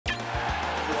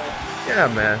Yeah,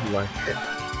 man. Like,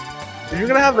 if you're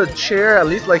gonna have a chair, at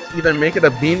least like either make it a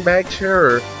beanbag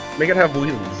chair or make it have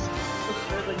wheelies.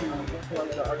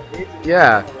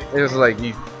 Yeah, it's like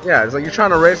you. Yeah, it's like you're trying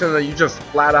to race and then you just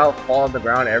flat out fall on the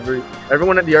ground.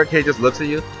 Everyone at the arcade just looks at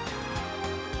you.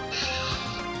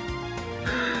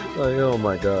 Like, oh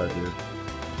my god, dude.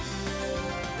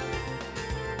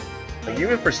 Like,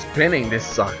 even for spinning, this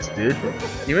sucks, dude.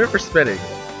 Even for spinning.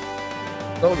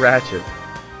 So ratchet.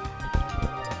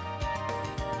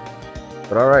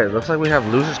 But alright, looks like we have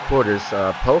losers quarters.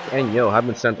 Poke and Yo have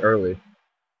been sent early.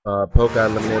 Poke got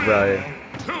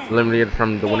eliminated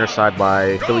from the winner's side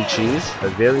by Phillycheeze. A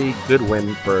very good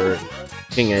win for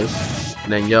King Ace.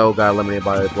 And then Yo got eliminated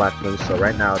by Blacktwins. So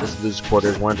right now, this is losers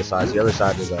quarters. One of the sides. The other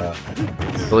side is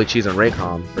Phillycheeze and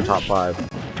Raycom for top 5.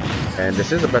 And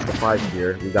this is a best of 5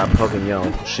 here. We got Poke and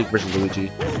Yo, Sheik versus Luigi.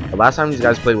 The last time these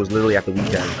guys played was literally at the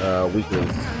weekend, weekly.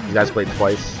 These guys played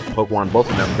twice. Poke won both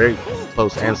of them very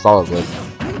close and solidly.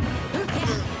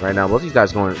 Right now, both of these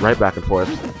guys going right back and forth.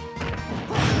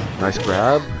 Nice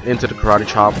grab into the karate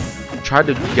chop. Tried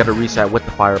to get a reset with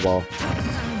the fireball.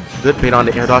 Good bait on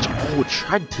the air dodge. Oh,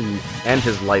 tried to end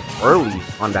his life early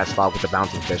on that stop with the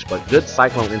bouncing fish, but good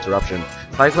Cyclone interruption.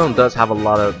 Cyclone does have a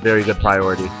lot of very good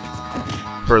priority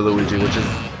for Luigi, which is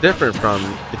different from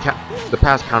the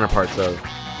past counterparts of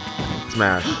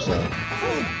Smash. So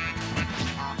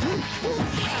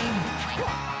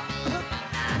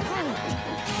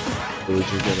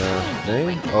Luigi's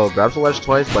gonna grabs the ledge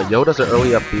twice, but Yo does it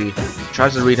early up B.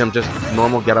 Tries to read him, just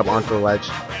normal get up onto the ledge.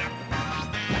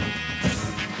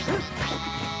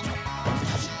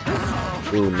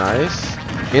 Ooh, nice.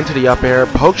 Into the up air.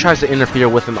 Poke tries to interfere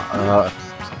with him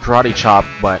karate chop,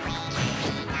 but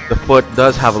the foot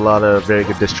does have a lot of very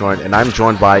good disjoint, and I'm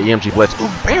joined by EMG Blitz. Ooh,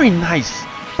 very nice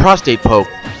prostate poke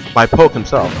by Poke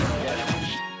himself.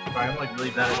 I'm like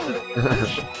really bad at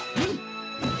it.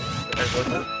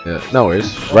 Yeah, no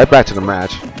worries. Right back to the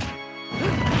match.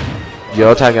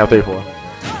 Yo, tagging out 3-4. So,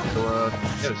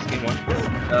 yeah, this is game 1.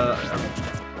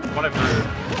 What I've heard,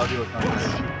 I'll do a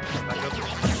combination.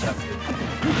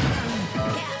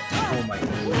 Oh my god.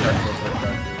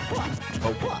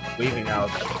 Oh, waving out.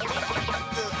 I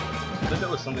think that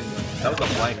was something, that was a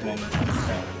blank moment.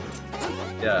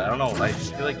 Yeah, I don't know, I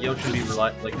feel like Yo shouldn't be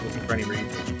looking for any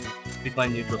reads. Be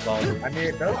playing neutral solid. I mean,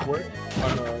 it does work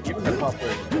on even the top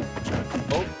players.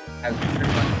 Both has been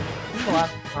pretty much. Even the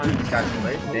last time these guys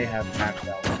played, they have matched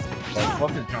out. But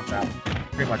both has jumped out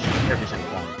pretty much every single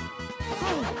time.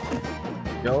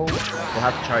 Yo will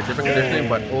have to try different conditioning,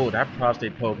 but oh, that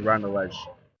prostate poke around the ledge.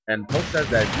 And Poke says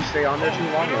that if you stay on there too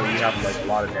long or you have like a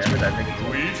lot of damage, I think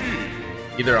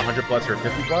it's either 100 plus or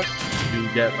 50 plus, you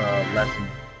get less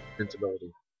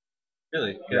invincibility.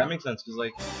 Really? Yeah, that makes sense, because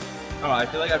like, I don't know, I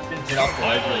feel like I've been hit off the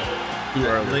ledge like Too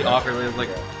early. really awkwardly. It's like,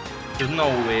 there's no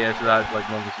way after that, like,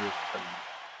 no one can see it.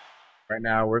 Right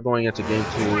now, we're going into game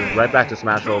 2, right back to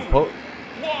Smash Roll. Poke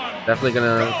definitely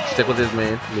gonna stick with his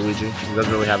main, Luigi. He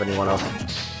doesn't really have anyone else.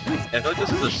 Yeah, I feel like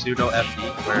this is a pseudo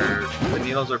FD where the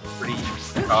needles are pretty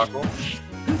powerful.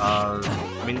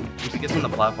 I mean, if he gets on the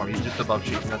platform, he's just above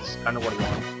Sheik, and that's kind of what he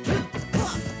wants.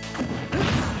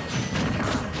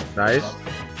 Nice.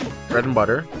 Bread and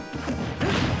butter.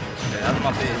 Yeah, that's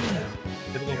my base.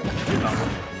 Typical combo.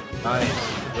 Nice.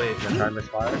 Wait, Gonna try to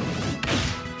misfire.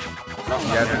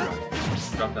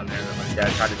 Drop down there. Yeah, I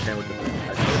tried to chain with the I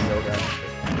didn't know that.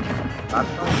 Last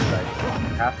time, like,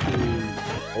 you have to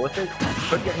go with it. You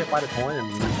could get hit by the coin and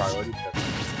lose priority because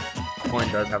the coin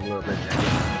does have a little bit of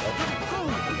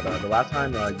damage. But the last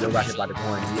time Yo got hit by the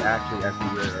coin, he actually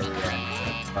SD'd earlier and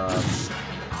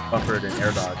buffered an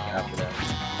air dodge after that.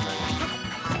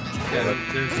 Yeah,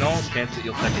 there's no chance that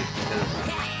you'll tech it because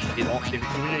you don't, if you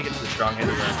get to the strong hit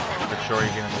or the short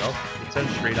you're gonna go, it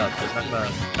sends straight up. So it's not gonna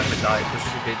die,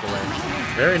 especially if you take the ledge.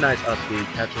 Very nice up speed,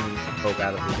 catching Poke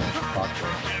out of the box.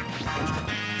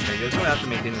 Yeah, he was gonna have to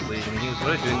maintain his lead. I mean, he was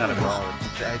really doing that as well.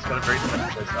 He's got a very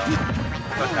defensive style.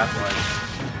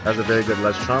 That's a very good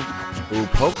ledge trump. Ooh,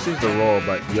 Poke sees the roll,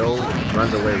 but Yo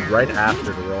runs away right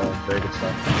after the roll. Very good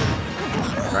stuff.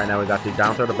 Right now we got the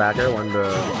down throw to back air, one of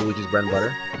the Luigi's bread and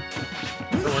butter.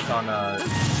 We'll work on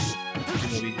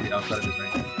Luigi outside of his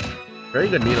range. Very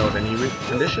good needles, and he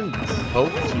conditioned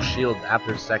Poke to shield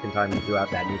after the second time he threw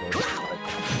out that needle.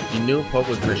 Like, he knew Poke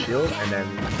was going to shield, and then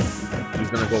he was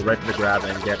going to go right to the grab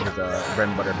and get his bread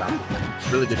and butter bounce.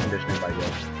 Really good conditioning by Yo.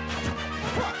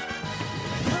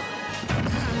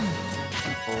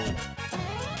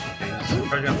 Okay, so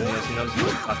charging up the needles, he knows he's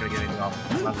not going to get anything off.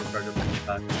 Not going to charge up the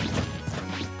attack.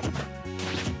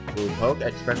 Ooh, Poke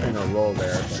expecting a roll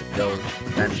there, but Yo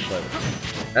then put.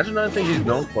 That's another thing he's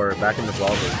known for back in the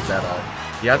Brawlers, that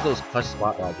He has those clutch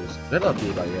spot dodges. Good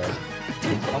upbeat by Yo.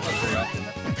 It's almost very often.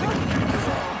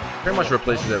 Pretty much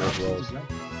replaces it with rolls.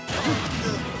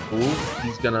 Ooh,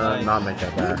 he's gonna not make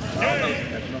that back.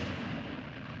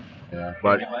 Yeah,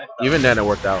 but even then it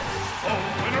worked out.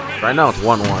 Right now it's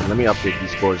 1-1. Let me update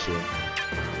these scores here.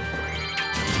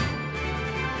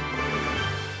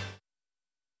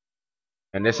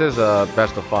 And this is a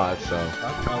best of 5, so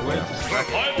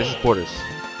yeah. This is quarters.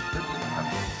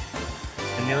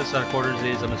 And the other side of quarters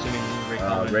is, I'm assuming,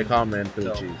 Raycom and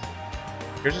Phillycheeze.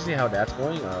 Here's to see how that's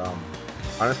going.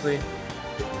 Honestly,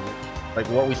 like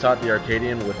what we saw at the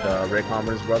Arcadian with Raycom and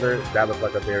his brother, that looked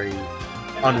like a very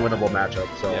unwinnable matchup.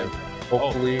 So yeah.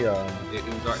 Hopefully, it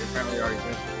was apparently already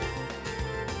finished.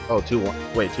 Oh,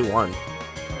 2-1. Wait, 2-1.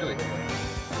 Really?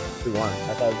 2-1.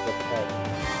 I thought it was just a fight.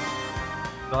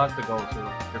 They'll have to go, so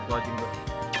they're plugging the...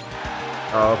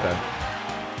 Oh, okay.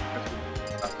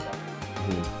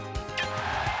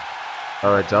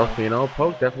 Alright, Delfino.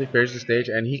 Poke definitely clears the stage,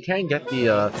 and he can get the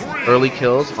early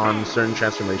kills on certain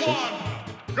transformations.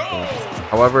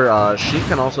 However, Sheik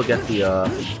can also get the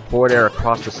forward air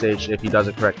across the stage if he does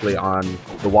it correctly on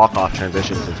the walk-off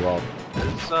transitions as well.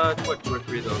 It's quite 2 or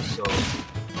 3 of those, so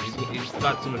he's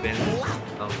got some advantages.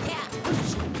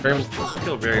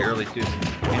 Still very early too,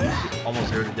 almost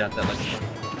 0 to death at like.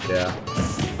 Yeah.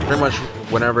 Pretty much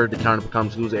whenever the counter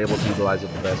becomes, who's able to utilize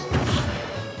it the best.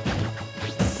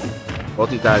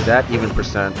 Both these guys at even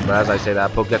percent, but as I say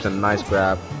that, Poke gets a nice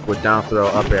grab with down throw,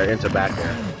 up air, into back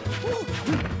air.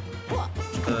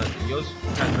 Yo's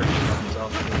kind of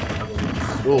himself.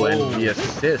 Ooh, and the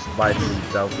assist by the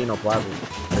Delfino Plaza.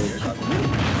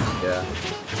 Yeah.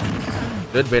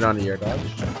 Good bait on the air dodge.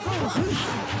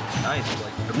 Nice,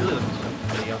 like, I really like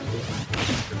this.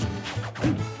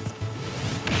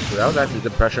 So that was actually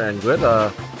good pressure and good,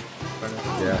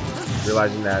 yeah,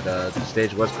 realizing that the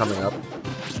stage was coming up.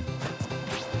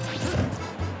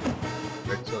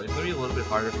 Right, so it's going to be a little bit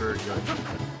harder for Yo.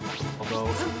 Although,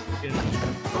 you can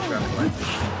program like,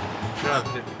 you have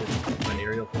an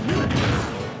aerial.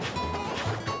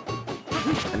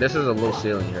 And this is a low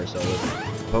ceiling here, so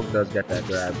if Poke does get that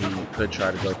grab, he could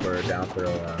try to go for a down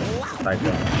throw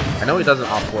cycle. I know he doesn't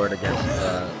opt for it against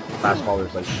fast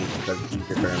fallers like Sheik because it's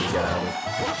easier for him to get out of it.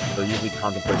 So usually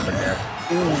contemplates the dash.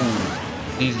 Ooh!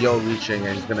 He's Yo reaching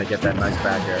and he's gonna get that nice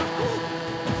back air.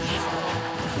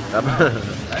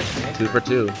 2 for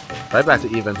 2. Right back to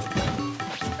even.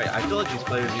 I feel like these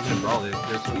players, even in Brawl, they're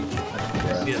so easy.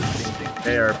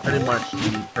 They are pretty much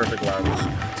the perfect larva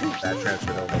that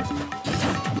transferred over.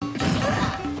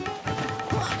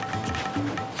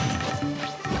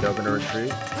 They're gonna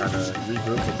retreat, kind of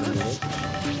regroup with the middle.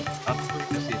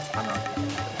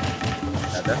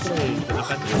 Yeah, definitely. The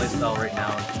defensive playstyle right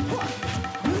now,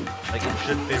 like it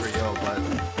should favor Yo, but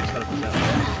it's gotta present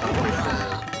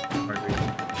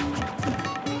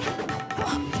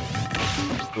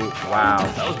wow.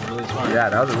 That was really smart. Yeah,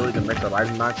 that was a really good mix-up. I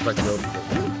did not expect Yo to do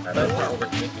that.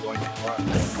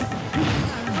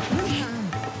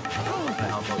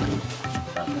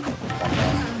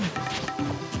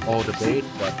 Oh, the bait,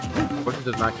 but Fortune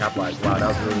does not capitalize. Wow, that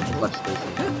was really left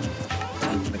spacing.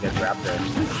 He's gonna get grabbed there.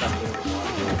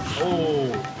 Oh!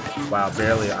 Wow,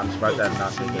 barely. I'm surprised that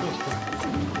not so good.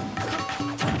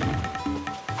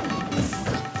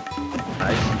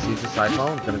 Nice, he sees the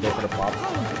Cyclone, gonna go for the pop.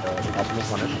 Optimal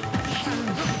punish.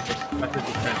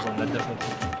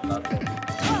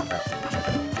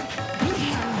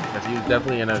 Because he was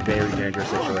definitely in a very dangerous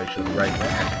situation right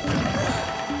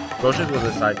there. Potions was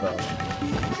a Cyclone.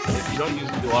 If you don't use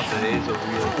it too often, it is a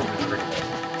real good trick.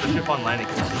 Especially upon landing.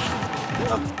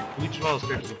 Each one of those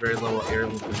characters is very low air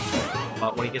movement.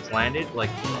 When he gets landed,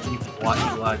 like, he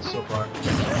glides so far.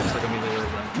 It's like a melee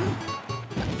right now.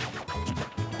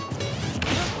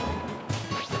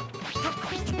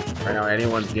 Right now,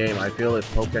 anyone's game. I feel if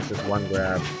Poke gets this one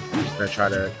grab, he's gonna try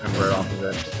to convert off of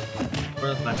it. For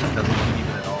this matchup doesn't look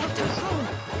even at all, because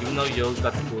even though Yo's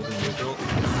got the tools in neutral, the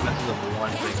message of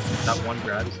one thing, that one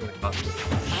grab is gonna cost him.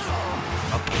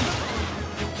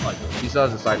 He still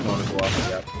has a Cyclone as well,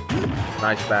 yeah.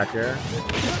 Nice back air.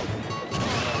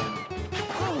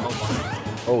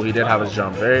 Oh, he did have his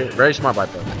jump. Very, very smart by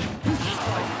Poke.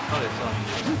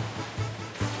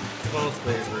 One of those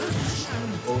players where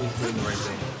always doing the right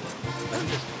thing.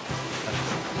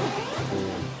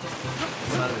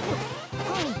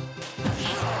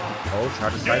 Oh, try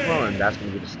to Cyclone, and that's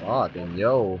gonna be the stock. And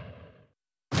Yo,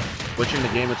 switching the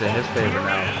game into his favor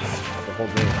now. The whole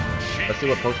game. Let's see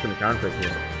what Poke's gonna counter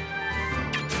here.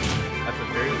 At the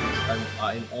very least,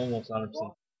 I'm almost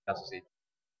 100% SC.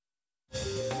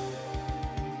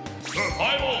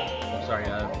 Survival! Oh, sorry,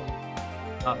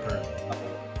 not for.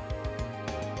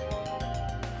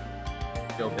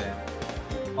 okay.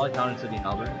 Probably Town City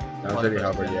Halberd. Town City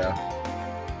Halberd, yeah.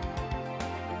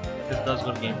 This does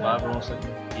go to game 5, we're almost like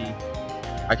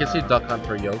I can see Duck Hunt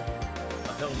for Yoke.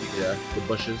 that would be good. Yeah, the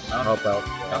bushes help out.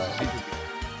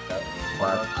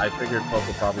 But I figured Poke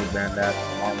would probably ban that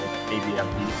along with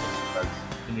ABFD because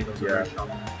You need those yeah. very strong.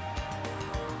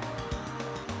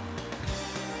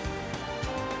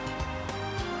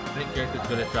 I think character's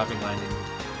good at dropping landing.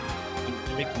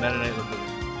 You make Meta Knight look good.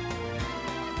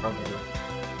 Probably.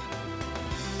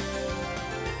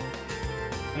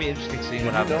 It'd be interesting seeing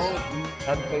what happens. You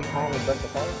haven't played Calm and Best of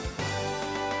Five?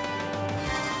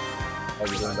 Oh,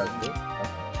 you're doing that too?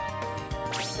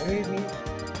 Maybe.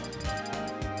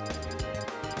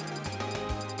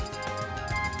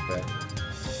 Okay.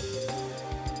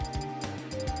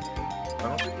 I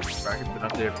don't think this bracket's been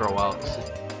updated for a while.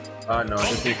 No, I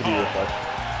think it could be refreshed.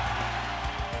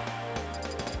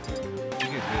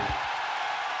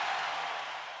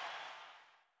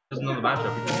 Doesn't know the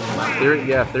matchup. He doesn't know the matchup.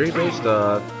 Theory based,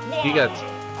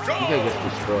 DK gets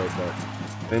destroyed, but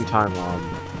same time,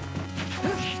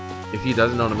 if he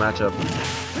doesn't know the matchup,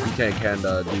 DK can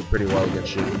do pretty well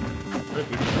against Sheik.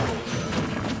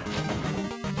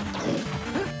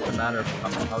 It's a matter of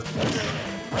how it's going.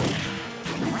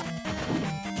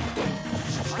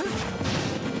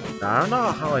 Now, I don't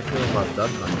know how I feel about Duck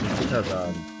Hunt, just because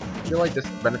I feel like this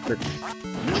benefits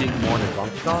Sheik more than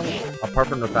Donkey Kong, apart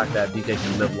from the fact that DK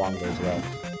can live longer as well.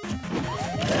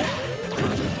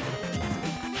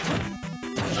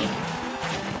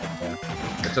 Yeah.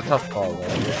 It's a tough call though,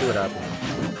 we'll see what happens.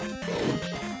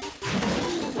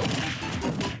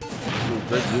 Ooh,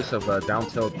 good use of down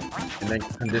tilt and then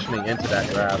conditioning into that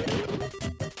grab.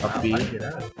 Up B.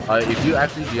 If you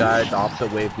actually GI the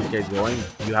opposite way DK is going,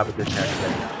 you have a good chance of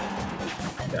getting out.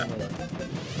 Yeah.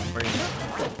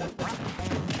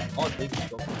 All it takes is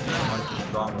go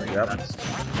strong ring. Yep.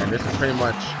 And this is pretty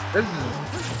much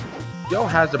Yo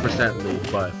has the percent lead,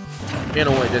 but in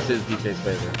a way this is DK's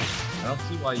favor. I don't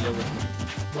see why Yo would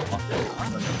off this.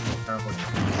 I'm gonna kind of like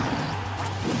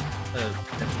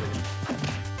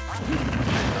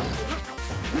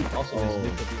also these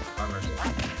neutral beat armor, so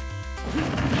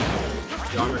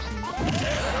the armor seems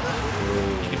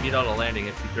you can beat out a landing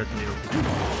if you turn the needle.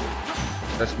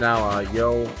 That's now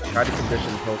Yo try to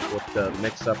condition Poke with the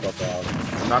mix up of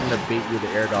I'm not gonna bait you the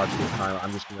air dodge this time,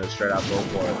 I'm just gonna straight out go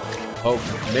for it. Poke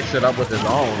mix it up with his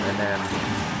own and then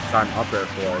try and up air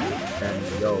for it.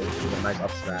 And Yo with a nice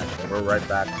up smash. And we're right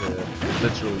back to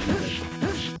literally even.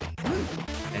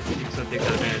 And Sheik's gonna take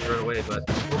that advantage right away, but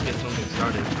we'll get something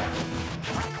started.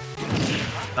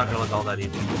 It's not gonna look all that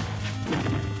easy.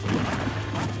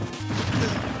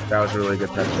 That was a really good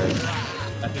touch base.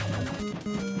 I think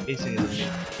pacing is the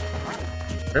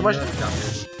Pretty much the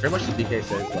DK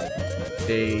says like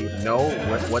they know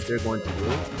what they're going to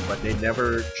do, but they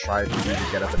never try to do the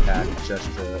get up attack just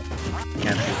to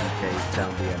cancel DK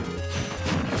down the enemy.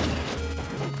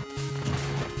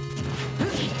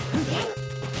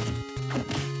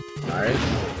 Nice.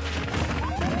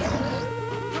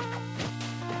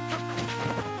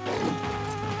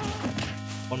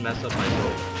 one mess up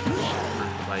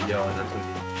by Yo, and that's what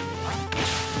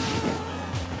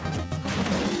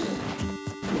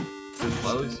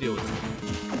why would Yo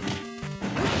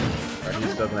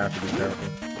He's still gonna have to be careful.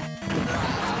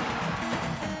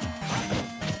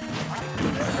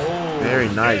 oh, Very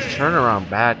nice. Turnaround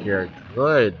back here.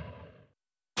 Good.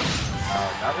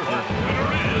 that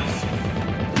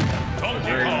was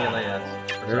very melee.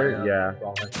 Yeah.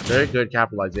 Very good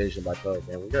capitalization by Poke.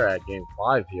 And we're at game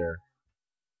 5 here.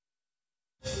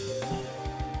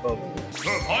 Survival!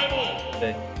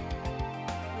 Okay.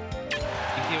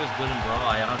 DK was good and raw.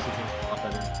 I honestly think it's a lot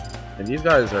better. And these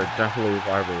guys are definitely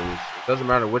rivalries. It doesn't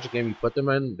matter which game you put them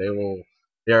in,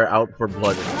 they're out for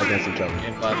blood against each other.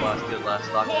 Game 5 last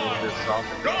stock a little bit soft.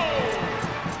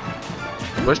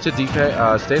 Push to DK,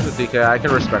 stays with DK, I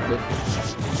can respect it.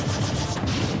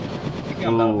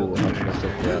 Ooh,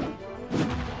 optimistic, yeah.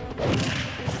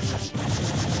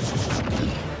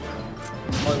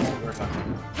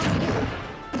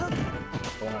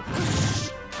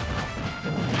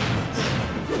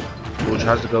 Ooh,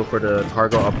 tries to go for the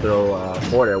cargo uphill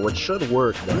forward air, which should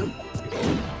work, but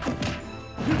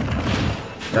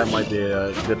that might be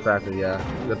a good factor, yeah.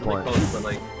 Good point. Close, but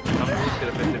like, I'm just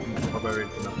gonna fit it from barbarian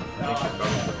to nothing. I think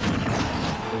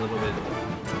it's a little bit.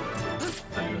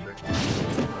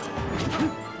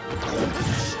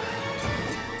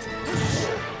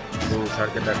 Ooh, try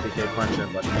to get that DK punch in,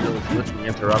 but he was lifting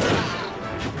interrupters.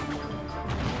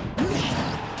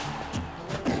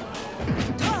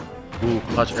 Ooh,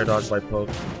 clutch air dodge by Poke.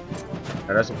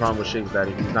 And that's the problem with Sheik's that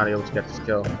he's not able to get this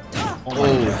kill. Oh,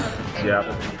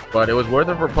 yeah. But it was worth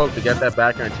it for Poke to get that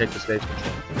back and take the stage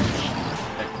control.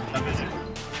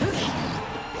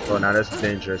 So now this is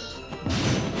dangerous.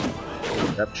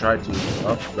 Yep, tried to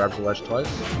grabs the ledge twice.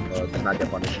 Does not get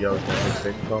punished. Yo, is gonna take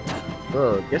stage control.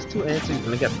 Bro, gets too antsy, he's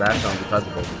gonna get back down because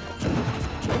of it.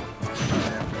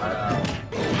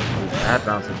 Bad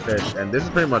bouncing fish, and this is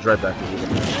pretty much right back to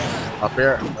even. Up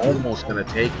air, almost gonna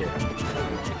take it. And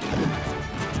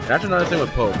that's another thing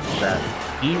with Poke, that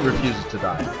he refuses to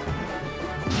die.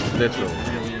 Literally.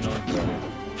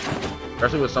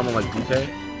 Especially with someone like DK.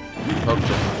 Poke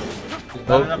just...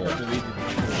 Poke,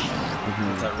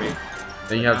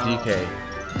 Then you have DK.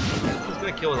 He's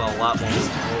gonna kill with a lot more.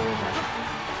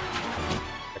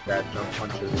 Like that jump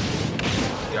punches.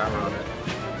 Yeah, I'm on it.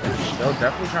 They'll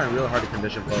definitely trying real hard to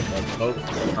condition Poke. Poke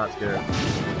is not scared.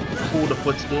 Cool the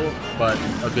footstool, but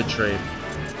a good trade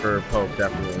for Poke,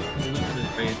 definitely.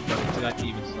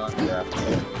 Yeah.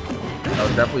 That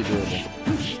was definitely doable.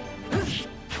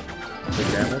 Big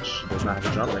damage, does not have a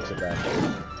jump, makes it back.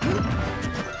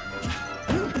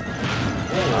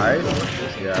 Nice.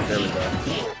 Yeah, there we go.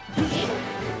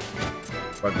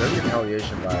 But good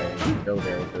retaliation by Bill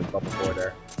there with the bubble 4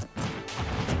 there.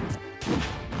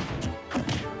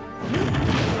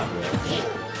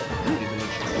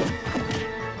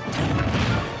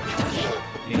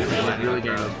 He's really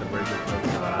getting those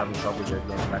conversions, having trouble getting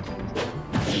back to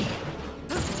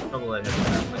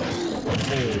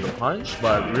the punch,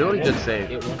 but really good save.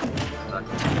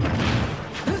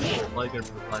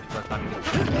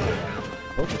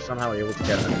 Poke is somehow able to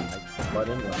get a nice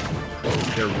button.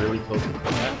 They're really close to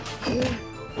combat.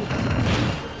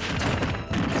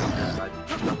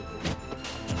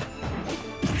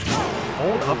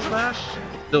 Hold up smash?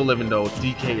 Still living though,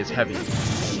 DK is heavy.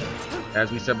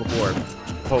 As we said before,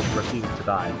 Poke refuses to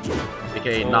die.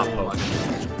 AKA not Poke.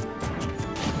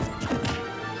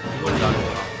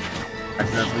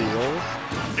 Accidentally rolls.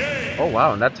 Oh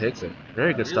wow, and that takes it.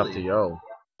 Very good stuff to Yo.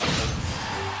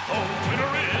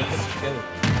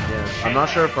 Yeah, I'm not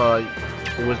sure if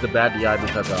it was the bad DI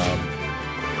because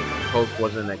Poke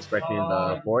wasn't expecting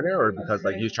the forward air, or because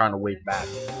like he was trying to wait back.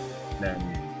 Then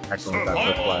excellent with that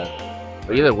flip flag.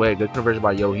 But either way, good conversion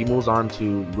by Yo. He moves on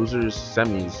to losers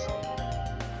semis.